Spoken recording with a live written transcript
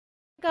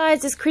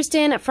Guys, it's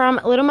Kristen from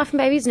Little Muffin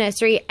Babies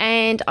Nursery,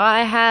 and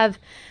I have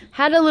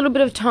had a little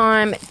bit of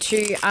time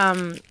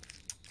to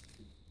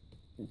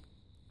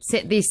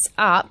set this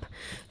up.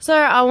 So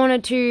I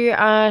wanted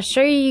to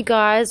show you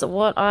guys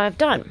what I've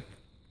done.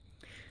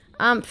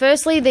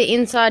 Firstly, the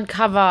inside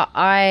cover,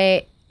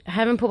 I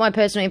haven't put my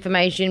personal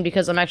information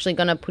because I'm actually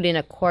going to put in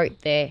a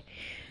quote there.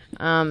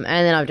 And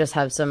then I just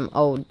have some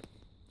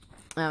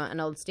an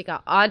old sticker.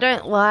 I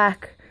don't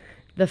like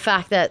the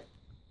fact that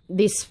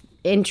this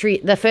entry,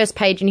 the first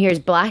page in here is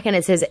black and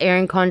it says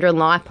Erin Condren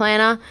Life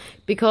Planner,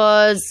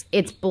 because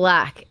it's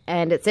black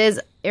and it says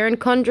Erin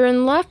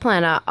Condren Life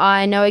Planner.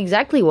 I know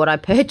exactly what I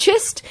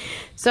purchased.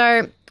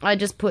 So I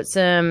just put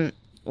some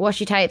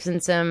washi tapes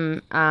and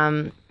some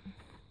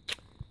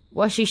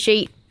washi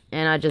sheet,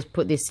 and I just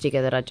put this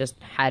sticker that I just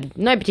had.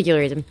 No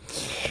particular reason.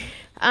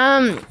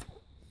 I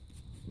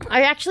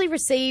actually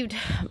received,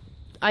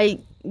 I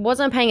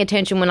wasn't paying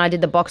attention when I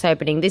did the box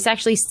opening. This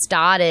actually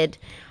started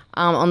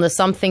on the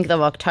something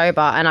of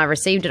October, and I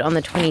received it on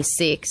the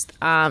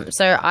 26th.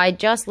 So I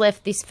just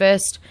left this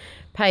first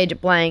page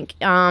blank.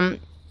 The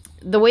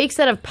weeks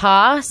that have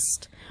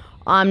passed,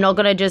 I'm not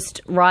going to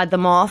just write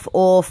them off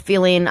or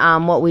fill in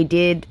what we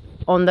did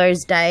on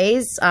those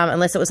days,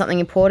 unless it was something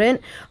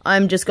important.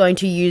 I'm just going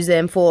to use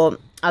them for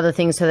other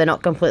things so they're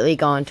not completely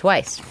going to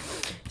waste.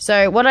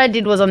 So what I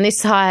did was on this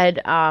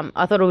side,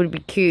 I thought it would be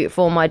cute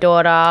for my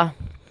daughter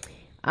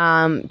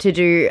to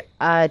do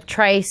a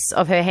trace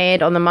of her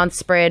hand on the month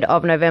spread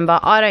of November.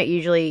 I'm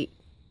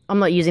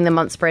not using the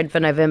month spread for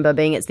November,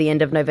 being it's the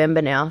end of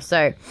November now.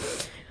 So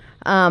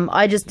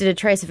I just did a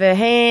trace of her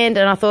hand,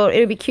 and I thought it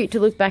would be cute to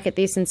look back at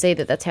this and see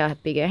that that's how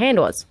big her hand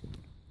was.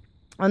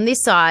 On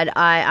this side,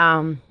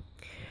 I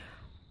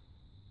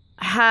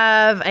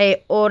have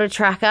a order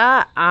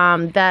tracker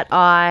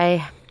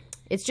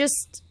it's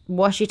just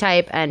washi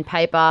tape and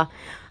paper.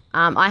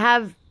 I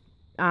have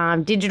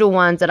digital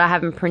ones that I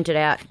haven't printed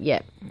out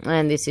yet,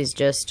 and this is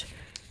just,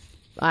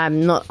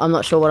 I'm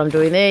not sure what I'm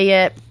doing there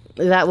yet.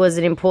 That was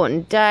an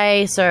important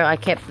day, so I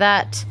kept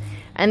that.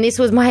 And this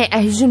was my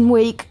Asian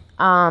week.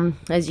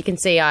 As you can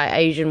see, I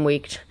Asian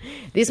weeked.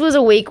 This was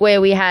a week where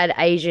we had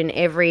Asian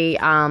every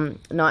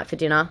night for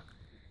dinner.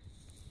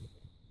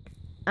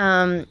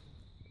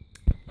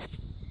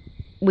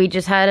 We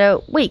just had a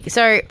week,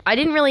 so I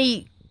didn't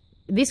really,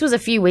 this was a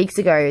few weeks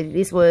ago.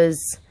 This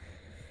was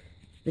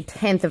the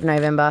 10th of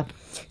November.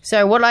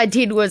 So what I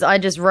did was I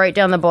just wrote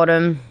down the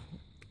bottom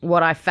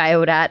what I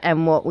failed at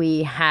and what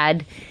we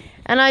had.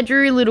 And I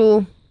drew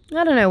little,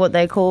 I don't know what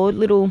they're called,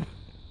 little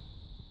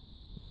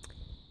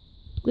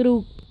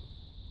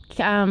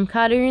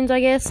cartoons, I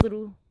guess,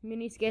 little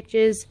mini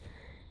sketches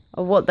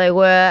of what they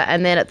were.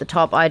 And then at the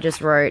top I just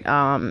wrote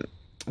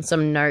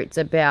some notes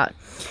about,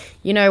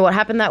 you know, what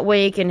happened that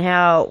week and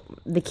how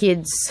the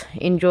kids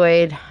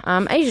enjoyed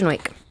Asian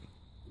week.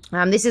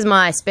 This is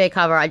my spare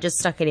cover. I just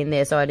stuck it in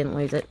there so I didn't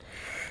lose it.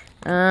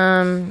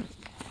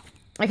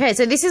 Okay,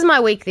 so this is my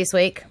week this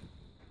week.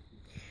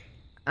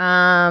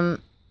 I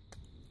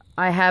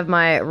have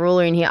my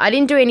ruler in here. I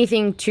didn't do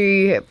anything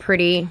too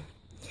pretty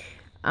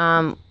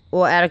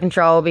or out of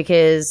control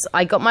because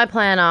I got my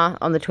planner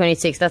on the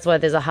 26th. That's why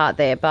there's a heart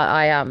there. But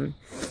I,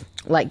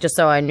 like, just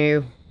so I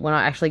knew when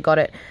I actually got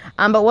it.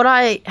 But what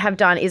I have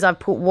done is I've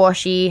put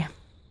washi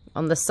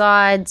on the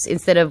sides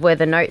instead of where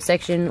the note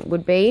section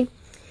would be,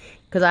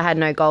 because I had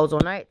no goals or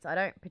notes. I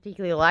don't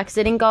particularly like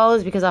setting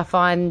goals because I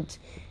find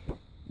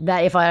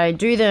that if I don't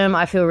do them,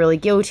 I feel really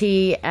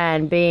guilty,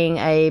 and being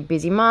a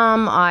busy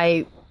mum,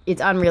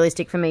 it's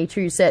unrealistic for me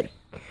to set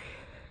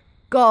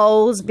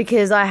goals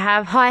because I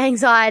have high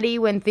anxiety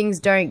when things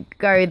don't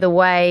go the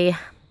way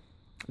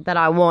that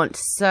I want.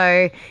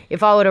 So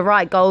if I were to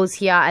write goals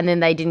here and then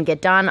they didn't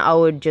get done, I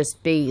would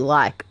just be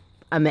like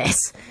a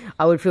mess.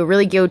 I would feel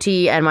really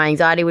guilty and my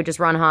anxiety would just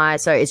run high.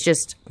 So it's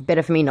just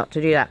better for me not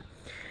to do that.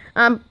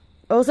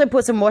 Also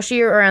put some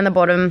washi around the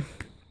bottom.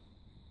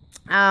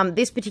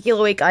 This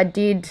particular week I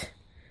did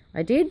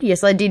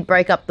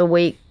break up the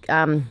week,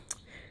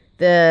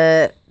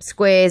 the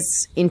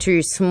squares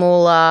into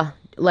smaller,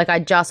 like I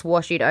just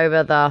washied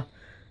over the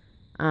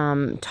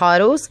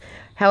titles.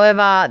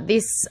 However,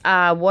 this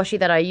washi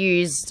that I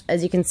used,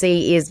 as you can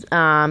see, is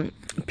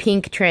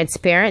pink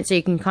transparent, so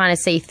you can kind of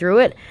see through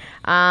it.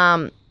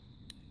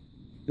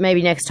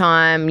 Maybe next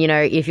time, you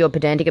know, if you're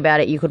pedantic about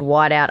it, you could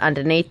white out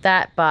underneath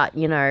that, but,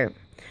 you know,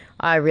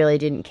 I really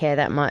didn't care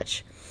that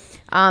much.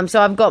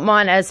 So I've got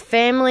mine as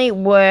family,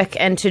 work,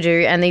 and to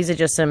do, and these are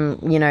just some,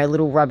 you know,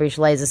 little rubbish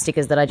laser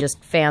stickers that I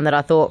just found that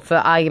I thought, for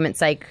argument's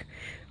sake,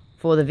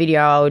 for the video,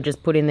 I would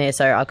just put in there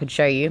so I could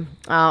show you.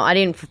 I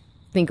didn't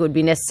think it would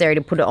be necessary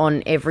to put it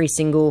on every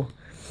single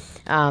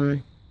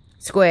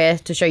square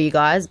to show you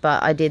guys,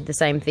 but I did the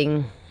same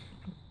thing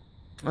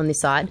on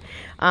this side.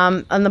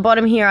 On the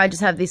bottom here, I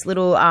just have this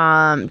little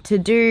to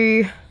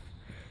do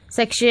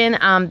section.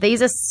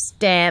 These are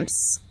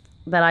stamps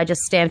that I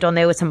just stamped on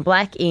there with some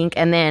black ink,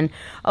 and then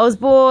I was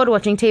bored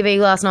watching TV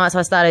last night, so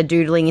I started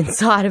doodling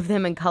inside of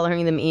them and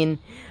colouring them in.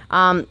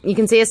 You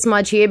can see a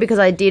smudge here because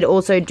I did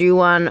also do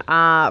one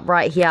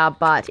right here,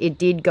 but it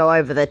did go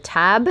over the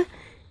tab.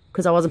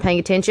 because I wasn't paying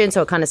attention,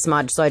 so it kind of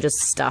smudged, so I just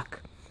stuck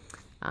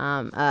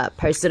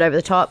post-it over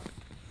the top.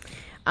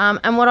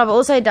 And what I've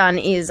also done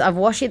is I've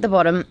washed at the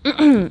bottom,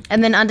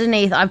 and then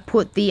underneath I've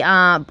put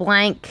the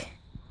blank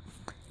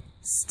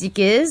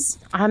stickers.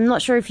 I'm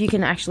not sure if you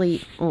can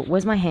actually... Oh,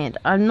 where's my hand?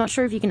 I'm not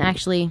sure if you can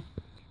actually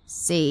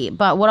see,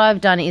 but what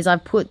I've done is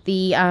I've put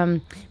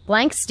the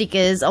blank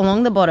stickers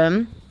along the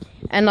bottom,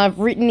 and I've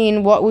written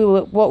in what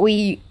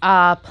we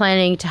are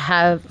planning to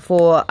have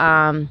for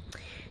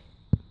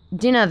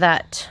dinner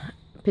that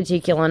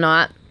particular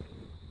night.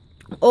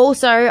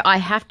 Also, I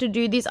have to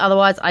do this,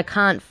 otherwise I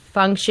can't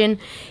function,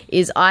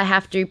 is I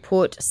have to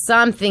put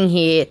something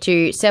here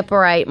to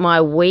separate my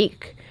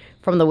week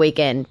from the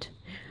weekend.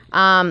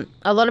 A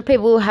lot of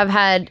people have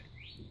had,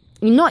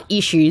 not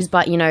issues,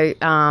 but, you know,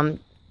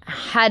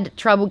 had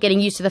trouble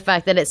getting used to the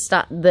fact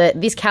that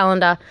this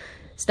calendar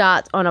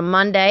starts on a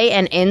Monday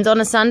and ends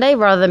on a Sunday,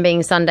 rather than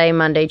being Sunday,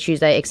 Monday,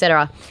 Tuesday,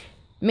 etc.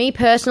 Me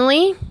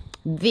personally,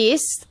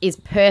 this is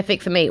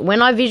perfect for me.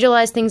 When I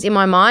visualize things in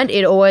my mind,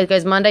 it always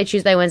goes Monday,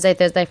 Tuesday, Wednesday,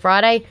 Thursday,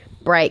 Friday,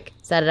 break,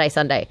 Saturday,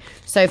 Sunday.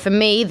 So for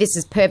me, this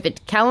is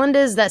perfect.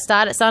 Calendars that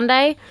start at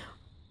Sunday,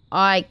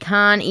 I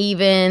can't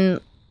even,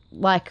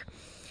 like,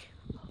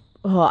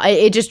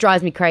 it just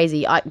drives me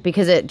crazy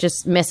because it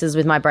just messes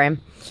with my brain.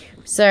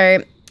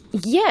 So,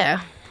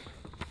 yeah.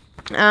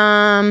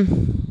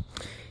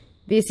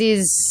 This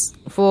is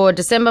for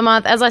December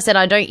month. As I said,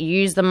 I don't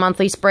use the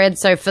monthly spread,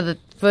 so for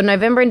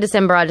November and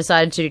December, I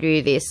decided to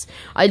do this.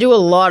 I do a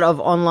lot of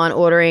online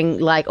ordering,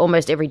 like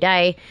almost every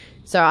day.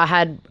 So I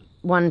had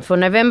one for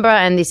November,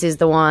 and this is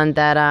the one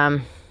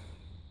that,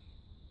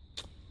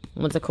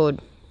 what's it called?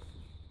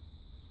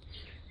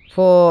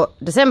 For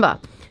December.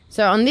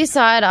 So on this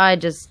side, I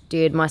just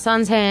did my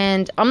son's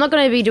hand. I'm not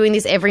going to be doing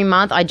this every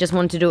month. I just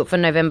wanted to do it for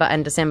November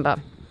and December.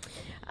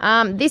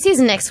 This is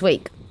next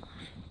week.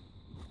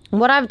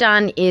 What I've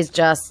done is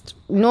just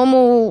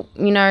normal,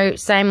 you know,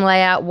 same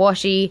layout,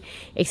 washi,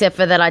 except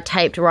for that I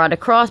taped right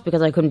across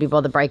because I couldn't be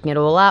bothered breaking it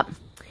all up.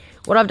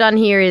 What I've done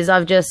here is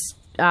I've just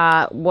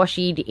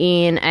washied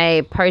in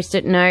a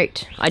post-it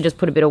note. I just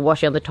put a bit of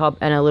washi on the top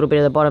and a little bit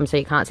at the bottom so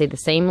you can't see the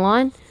seam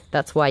line.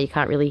 That's why you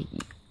can't really,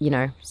 you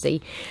know,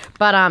 see.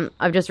 But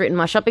I've just written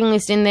my shopping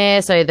list in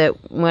there so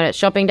that when it's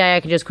shopping day,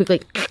 I can just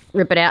quickly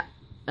rip it out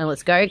and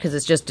let's go, because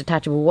it's just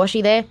detachable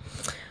washi there.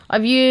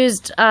 I've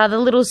used the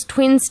little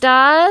twin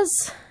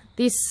stars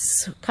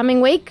this coming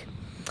week.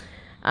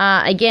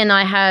 Again,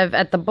 I have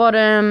at the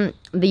bottom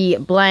the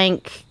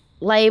blank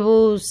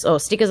labels, or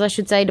stickers I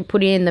should say, to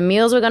put in the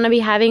meals we're going to be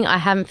having. I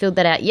haven't filled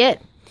that out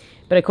yet,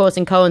 but of course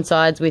it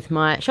coincides with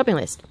my shopping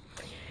list.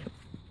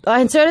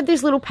 I inserted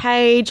this little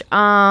page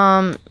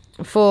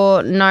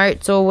for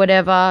notes or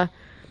whatever.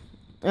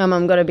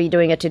 I'm going to be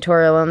doing a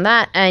tutorial on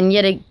that, and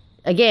yet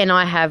again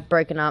I have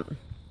broken up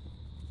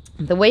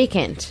the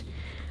weekend.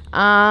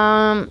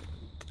 And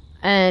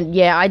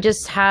yeah, I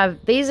just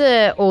have, these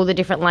are all the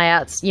different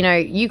layouts. You know,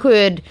 you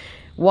could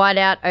white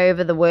out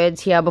over the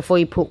words here before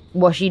you put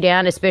washi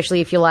down,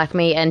 especially if you're like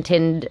me and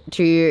tend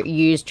to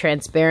use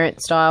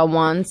transparent style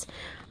ones.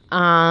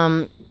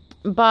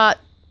 But,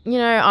 you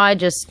know, I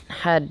just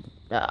had,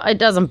 it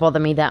doesn't bother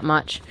me that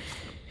much.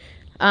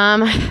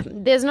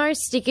 There's no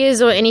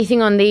stickers or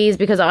anything on these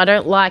because I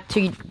don't like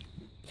to,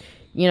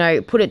 you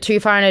know, put it too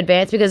far in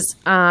advance, because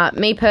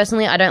me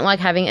personally, I don't like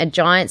having a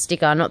giant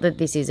sticker. Not that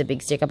this is a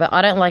big sticker, but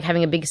I don't like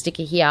having a big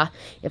sticker here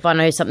if I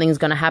know something's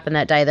going to happen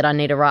that day that I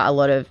need to write a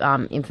lot of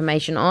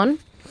information on.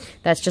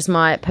 That's just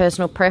my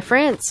personal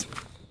preference.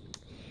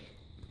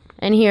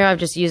 And here I've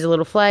just used a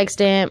little flag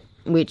stamp,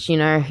 which, you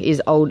know,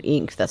 is old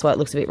ink. That's why it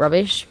looks a bit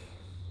rubbish.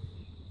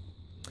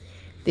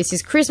 This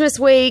is Christmas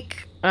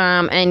week.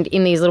 And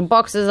in these little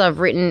boxes, I've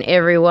written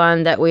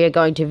everyone that we are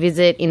going to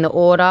visit in the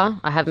order.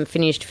 I haven't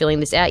finished filling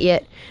this out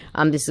yet.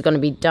 This is going to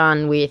be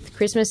done with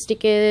Christmas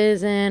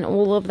stickers and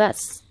all of that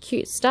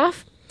cute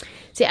stuff.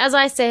 See, as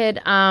I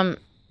said,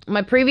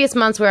 my previous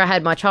months where I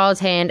had my child's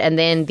hand and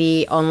then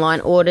the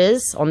online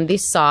orders on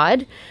this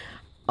side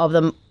of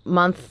the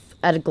month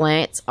at a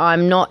glance,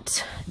 I'm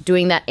not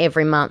doing that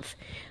every month.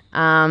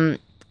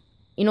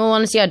 In all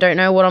honesty, I don't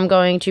know what I'm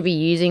going to be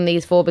using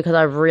these for because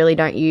I really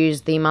don't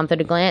use the month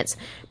at a glance.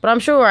 But I'm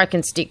sure I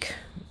can stick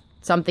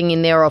something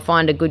in there or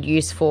find a good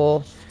use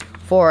for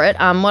it.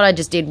 What I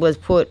just did was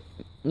put,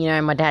 you know,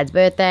 my dad's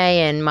birthday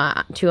and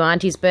my two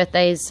aunties'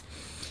 birthdays.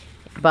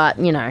 But,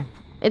 you know,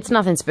 it's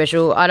nothing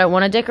special. I don't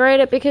want to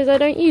decorate it because I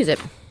don't use it.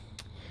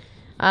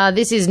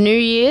 This is New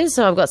Year's,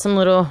 so I've got some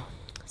little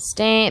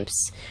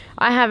stamps.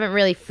 I haven't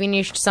really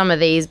finished some of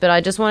these, but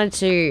I just wanted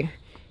to,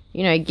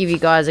 you know, give you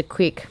guys a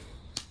quick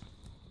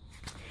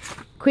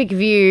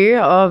view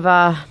of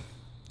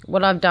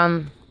what I've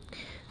done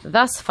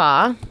thus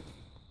far.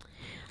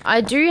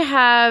 I do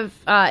have,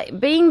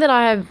 being that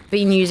I have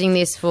been using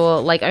this for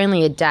like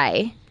only a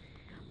day,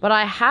 but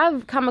I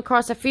have come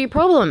across a few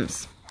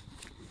problems.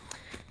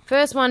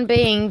 First one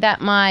being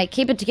that my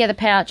Keep It Together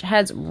pouch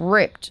has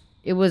ripped.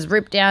 It was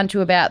ripped down to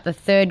about the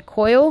third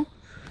coil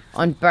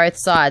on both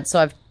sides, so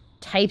I've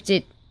taped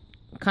it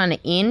kind of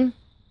in.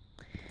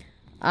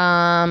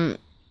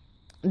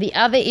 the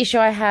other issue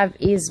I have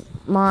is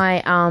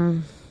my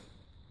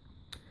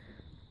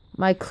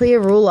my clear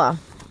ruler.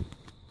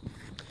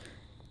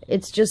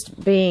 It's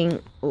just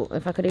being, oh,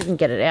 if I could even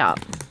get it out.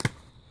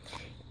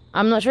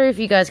 I'm not sure if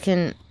you guys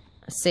can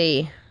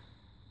see.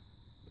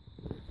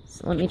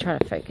 So let me try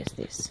to focus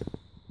this.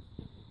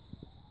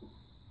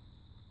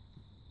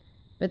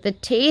 But the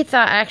teeth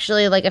are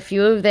actually, like, a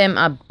few of them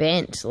are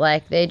bent.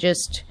 Like, they're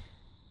just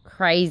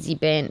crazy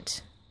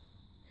bent.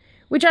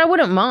 Which I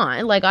wouldn't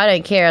mind. Like, I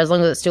don't care as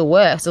long as it still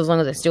works, as long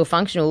as it's still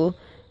functional.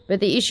 But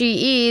the issue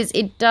is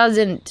it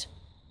doesn't,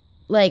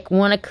 like,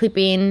 want to clip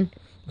in.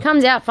 It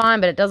comes out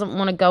fine, but it doesn't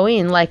want to go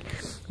in. Like,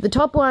 the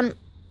top one...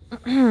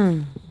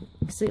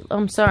 See,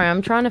 I'm sorry,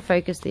 I'm trying to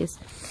focus this.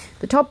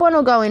 The top one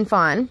will go in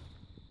fine.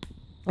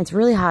 It's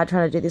really hard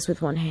trying to do this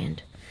with one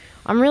hand.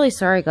 I'm really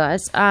sorry,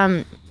 guys.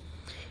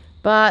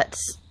 But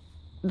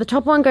the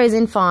top one goes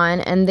in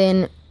fine, and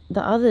then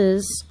the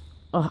others...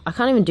 Oh, I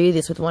can't even do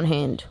this with one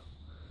hand.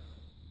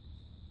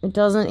 It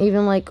doesn't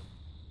even, like,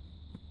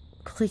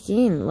 click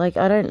in. Like,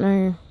 I don't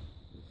know.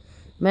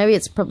 Maybe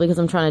it's probably because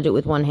I'm trying to do it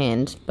with one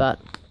hand, but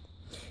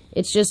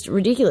it's just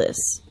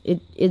ridiculous.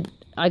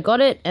 I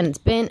got it, and it's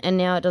bent, and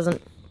now it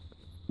doesn't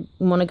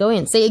want to go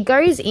in. See, it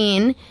goes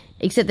in,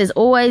 except there's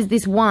always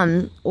this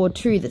one or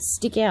two that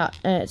stick out,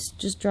 and it's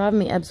just driving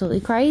me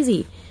absolutely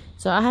crazy.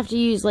 So I have to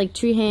use, like,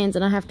 2 hands,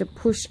 and I have to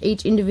push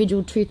each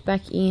individual tooth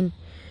back in.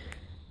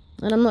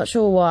 And I'm not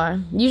sure why.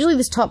 Usually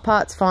this top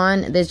part's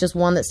fine. There's just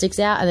one that sticks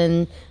out, and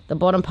then the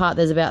bottom part,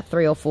 there's about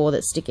 3 or 4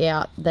 that stick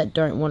out that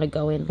don't want to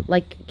go in.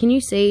 Like, can you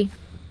see?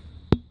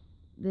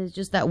 There's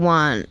just that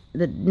one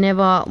that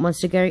never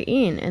wants to go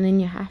in, and then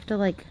you have to,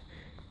 like,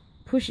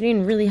 push it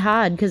in really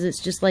hard because it's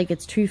just, like,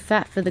 it's too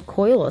fat for the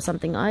coil or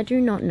something. I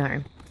do not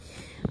know.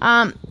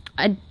 I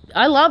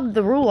love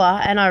the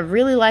ruler, and I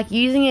really like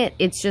using it.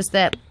 It's just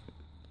that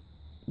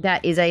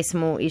that is a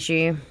small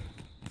issue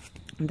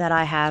that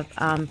I have.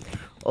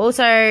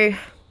 Also,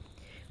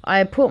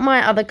 I put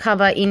my other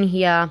cover in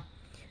here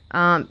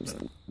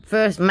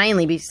first,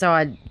 mainly so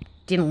I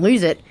didn't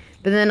lose it.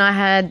 But then I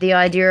had the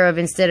idea of,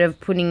 instead of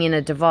putting in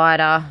a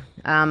divider,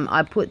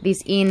 I put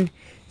this in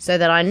so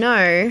that I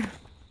know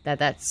that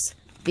that's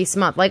this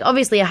month. Like,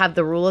 obviously I have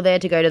the ruler there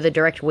to go to the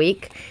direct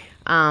week,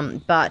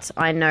 but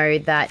I know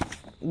that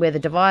where the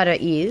divider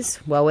is,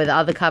 well, where the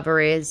other cover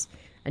is,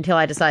 until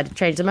I decide to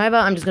change them over,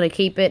 I'm just going to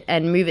keep it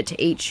and move it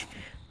to each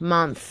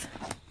month.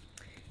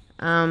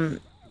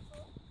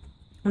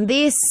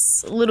 This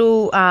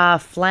little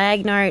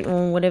flag note,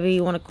 or whatever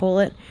you want to call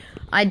it,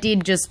 I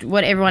did just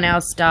what everyone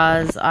else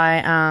does.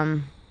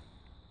 I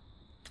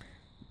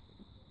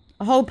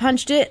hole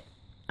punched it.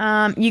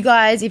 You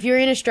guys, if you're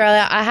in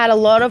Australia, I had a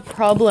lot of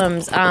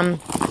problems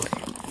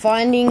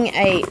finding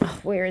a...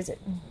 Where is it?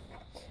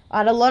 I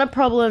had a lot of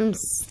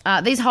problems.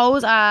 These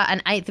holes are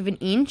 1/8 of an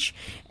inch,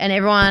 and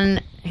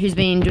everyone who's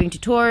been doing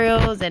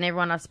tutorials and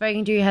everyone I've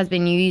spoken to has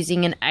been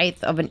using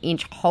 1/8 of an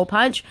inch hole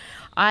punch.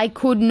 I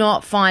could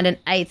not find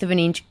 1/8 of an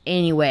inch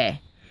anywhere.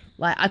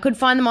 Like, I could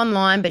find them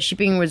online, but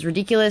shipping was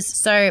ridiculous.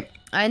 So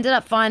I ended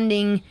up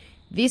finding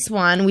this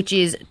one, which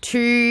is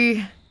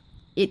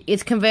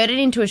it's converted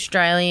into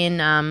Australian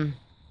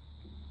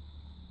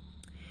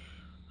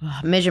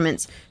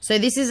measurements. So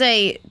this is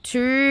a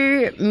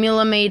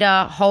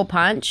 2mm hole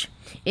punch.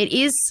 It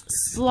is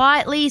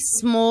slightly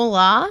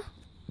smaller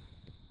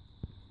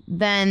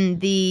than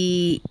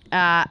the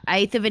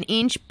 1/8 of an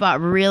inch, but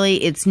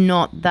really it's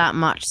not that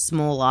much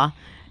smaller.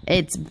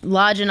 It's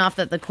large enough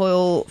that the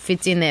coil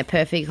fits in there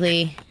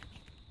perfectly.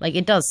 Like,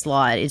 it does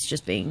slide. It's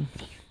just being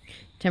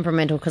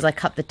temperamental because I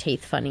cut the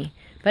teeth funny.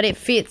 But it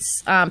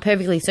fits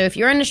perfectly. So if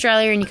you're in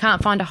Australia and you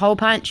can't find a hole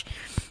punch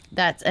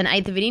that's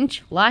 1/8 of an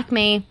inch, like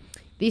me,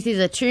 this is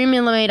a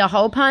 2mm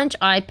hole punch.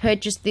 I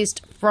purchased this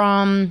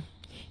from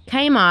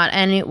Kmart,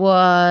 and it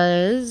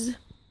was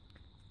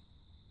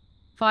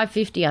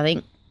 $5.50, I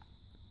think.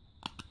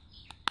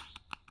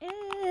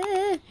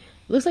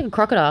 Looks like a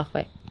crocodile.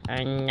 Wait. Oh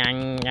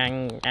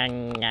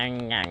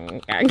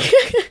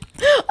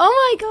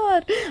my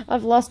god,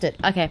 I've lost it.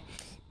 Okay,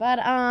 but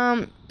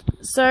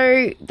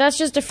so that's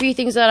just a few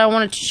things that I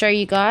wanted to show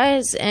you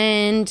guys,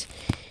 and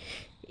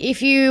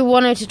if you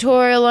want a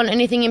tutorial on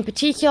anything in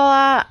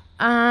particular,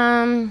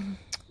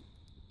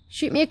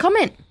 shoot me a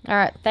comment. All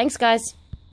right, thanks guys.